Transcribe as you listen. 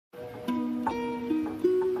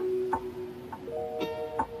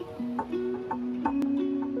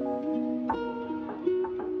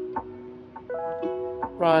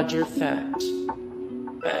Roger Fat.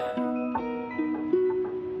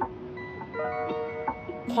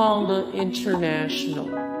 Paula International.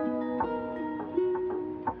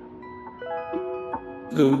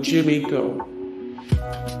 Go Jimmy Go.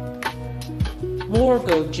 More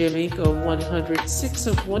Go Jimmy Go. 106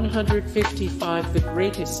 of 155 the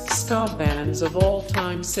greatest ska bands of all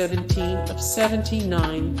time. 17 of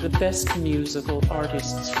 79 the best musical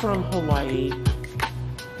artists from Hawaii.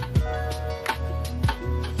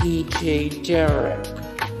 DJ Derek.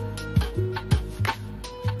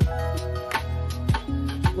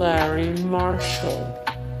 Larry Marshall.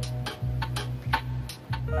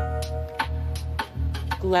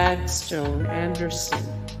 Gladstone Anderson.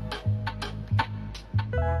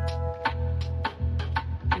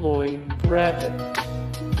 Lloyd Brevet.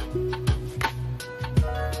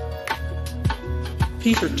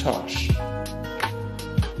 Peter Tosh.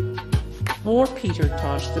 More Peter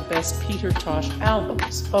Tosh. The best Peter Tosh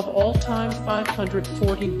albums of all time.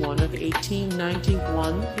 541 of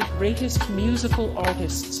 1891 the greatest musical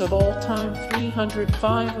artists of all time.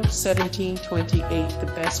 305 of 1728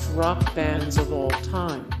 the best rock bands of all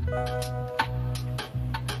time.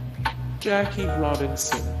 Jackie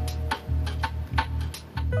Robinson.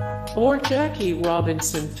 Or Jackie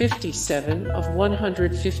Robinson. 57 of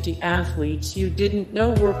 150 athletes you didn't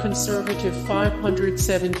know were conservative.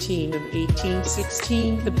 517 of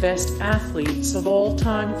 1816 the best athletes of all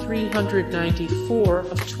time. 394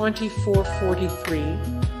 of 2443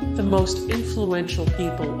 the most influential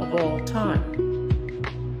people of all time.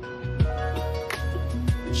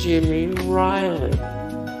 Jimmy Riley.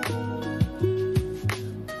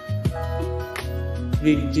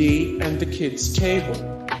 Big D and the Kids Table.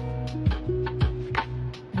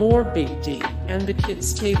 More Big D and the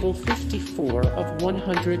Kids Table. 54 of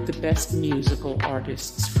 100 the best musical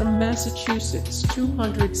artists from Massachusetts.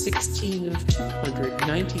 216 of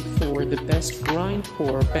 294 the best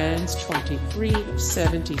grindcore bands. 23 of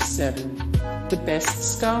 77 the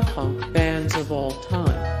best ska punk bands of all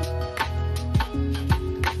time.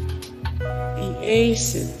 The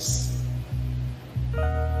Aces.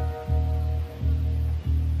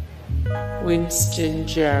 Winston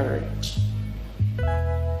Jarrett.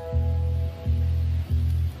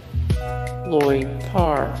 Lloyd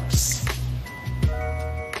Parks.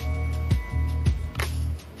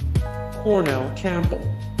 Cornell Campbell.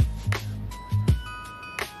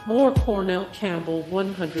 More Cornell Campbell.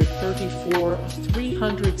 134 of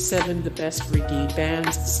 307 the best reggae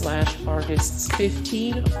bands/artists.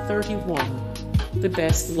 15 of 31 the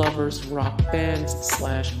best lovers rock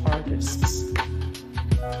bands/artists.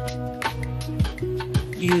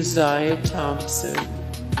 Uzziah Thompson.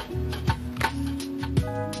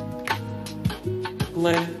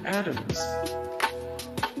 Glenn Adams.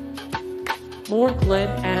 More Glenn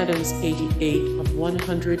Adams. 88 of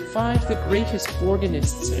 105 the greatest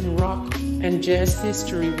organists in rock and jazz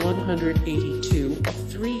history. 182 of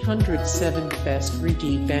 307 the best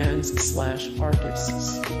reggae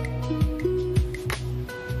bands/artists.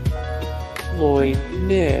 Lloyd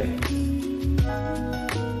Knibb.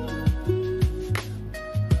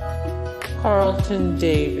 Carlton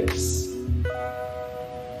Davis.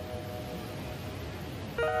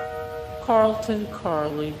 Carlton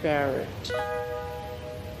Carly Barrett.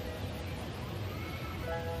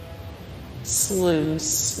 Slim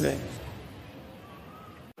Smith.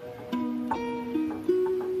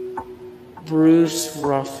 Bruce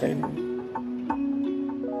Ruffin.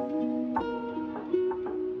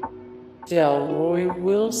 Delroy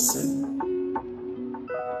Wilson.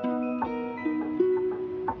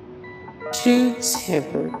 Toots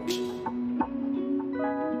Hibbert.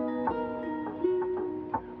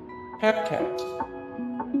 Hepcat.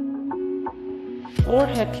 Or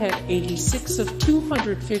Hepcat. 86 of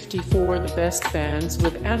 254 the best bands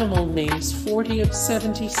with animal names. 40 of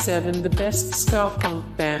 77 the best ska punk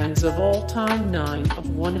bands of all time. 9 of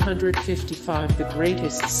 155 the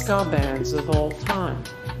greatest ska bands of all time.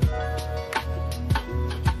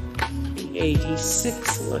 The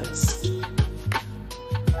 86 list.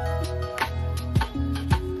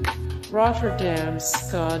 Rotterdam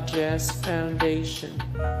Ska Jazz Foundation.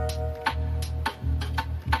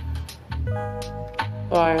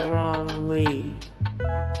 Byron Lee.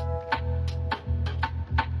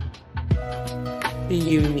 The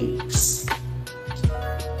Uniques.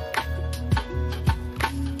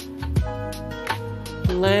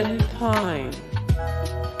 Glen Pine.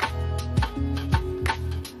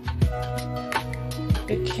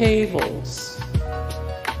 The Cables.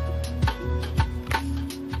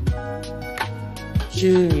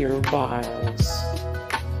 Junior Biles.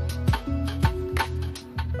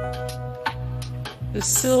 The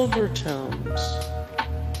Silvertones.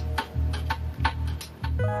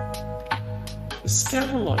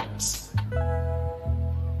 Scatolites.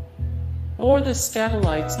 Or the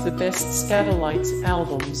Scatolites, the best Scatolites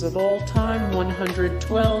albums of all time,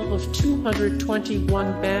 112 of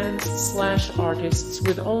 221 bands/artists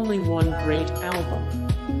with only one great album.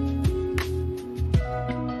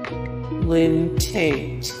 Lynn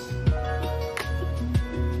Tate,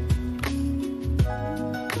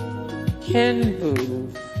 Ken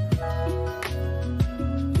Booth,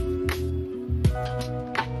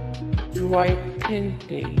 Dwight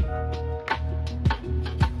Pinkney,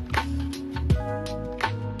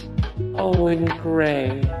 Owen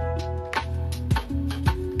Gray,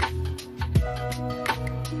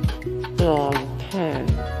 Dawn Penn,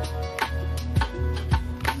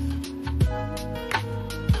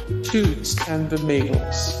 Toots and the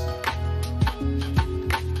Maytals,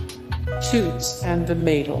 Toots and the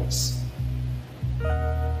Maytals,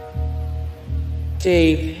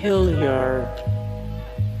 Dave Hilliard,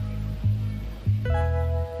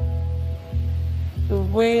 The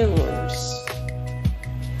Wailers,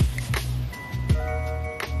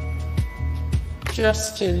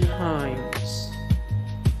 Justin Hines,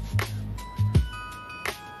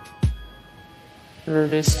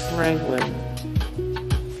 Ernest Franklin,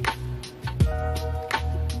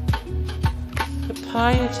 The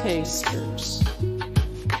Pietasters,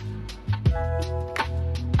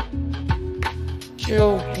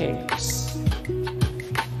 Joe Hicks,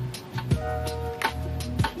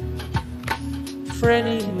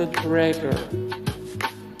 Freddie McGregor,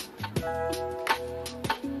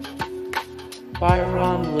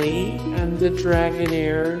 Byron Lee and the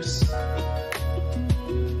Dragonaires,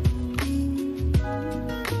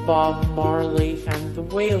 Bob Marley and the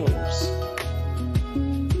Wailers,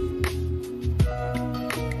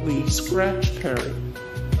 Lee Scratch Perry,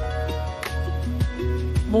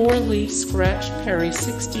 more Lee Scratch Perry,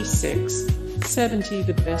 66, 70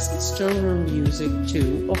 the best stoner music,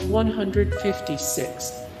 2 of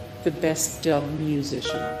 156, the best dub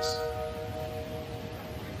musicians.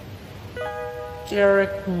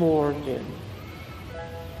 Derek Morgan,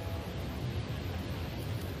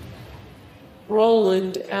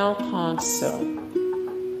 Roland Alfonso,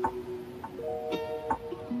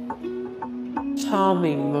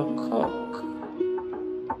 Tommy McCook,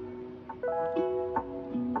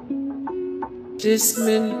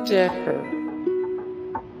 Desmond Decker,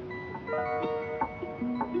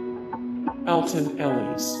 Alton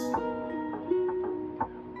Ellis,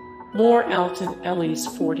 more Alton Ellis,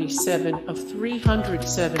 47 of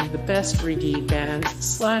 307 the best reggae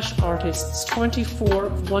bands/artists, 24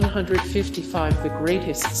 of 155 the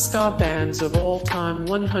greatest ska bands of all time,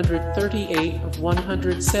 138 of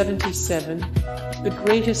 177 the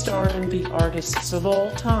greatest R&B artists of all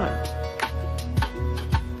time.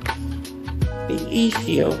 The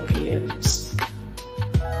Ethiopians,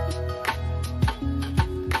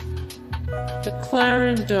 the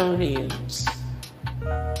Clarendonians,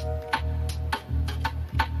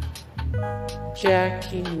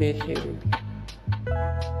 Jackie Mithu,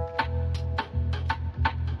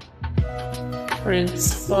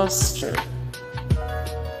 Prince Buster.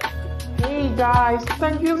 Hey guys,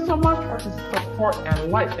 thank you so much for the support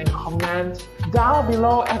and likes and comments down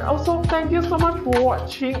below, and also thank you so much for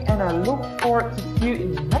watching, and I look forward to see you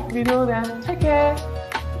in the next video. Then take care,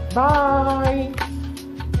 bye.